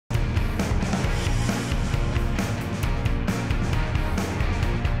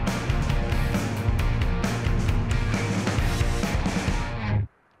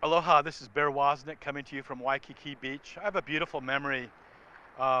Aloha, this is Bear Woznick coming to you from Waikiki Beach. I have a beautiful memory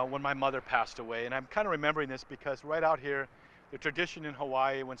when my mother passed away, and I'm kind of remembering this because right out here, the tradition in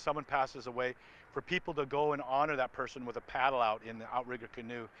Hawaii when someone passes away, for people to go and honor that person with a paddle out in the outrigger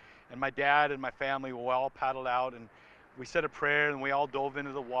canoe. And my dad and my family will all paddled out, and we said a prayer, and we all dove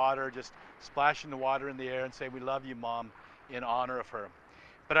into the water, just splashing the water in the air and say, "We love you, Mom," in honor of her.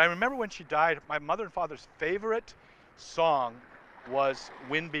 But I remember when she died, my mother and father's favorite song was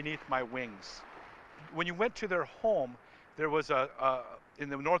 "Wind Beneath My Wings." When you went to their home, there was in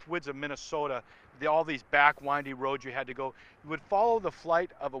the north woods of Minnesota, all these back windy roads you had to go. You would follow the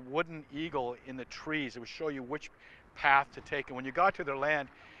flight of a wooden eagle in the trees. It would show you which path to take. And when you got to their land,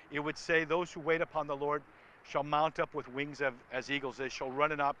 it would say, "Those who wait upon the Lord shall mount up with wings as eagles. They shall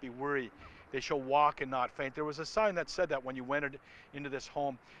run and not be weary. They shall walk and not faint." There was a sign that said that when you entered into this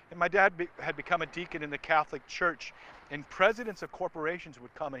home. And my dad had become a deacon in the Catholic Church, and presidents of corporations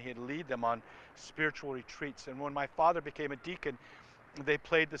would come and he'd lead them on spiritual retreats. And when my father became a deacon, they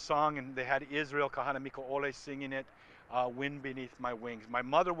played the song, and they had Israel Kahana Miko Ole singing it, "Wind Beneath My Wings." My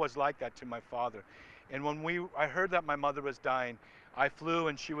mother was like that to my father. And when I heard that my mother was dying, I flew,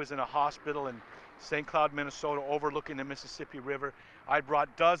 and she was in a hospital in St. Cloud, Minnesota, overlooking the Mississippi River. I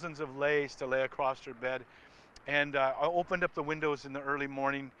brought dozens of leis to lay across her bed. And I opened up the windows in the early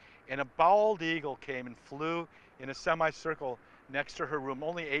morning, and a bald eagle came and flew in a semicircle next to her room,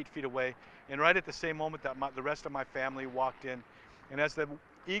 only 8 feet away. And right at the same moment that the rest of my family walked in. And as the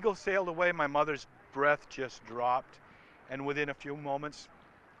eagle sailed away, my mother's breath just dropped. And within a few moments,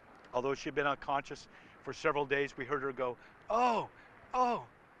 although she'd been unconscious for several days, we heard her go, "Oh, oh,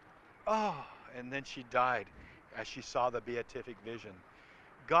 oh," and then she died as she saw the beatific vision.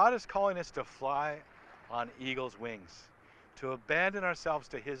 God is calling us to fly on eagle's wings, to abandon ourselves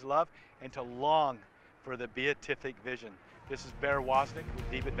to his love and to long for the beatific vision. This is Bear Woznick with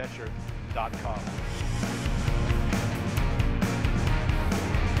DeepAdventure.com.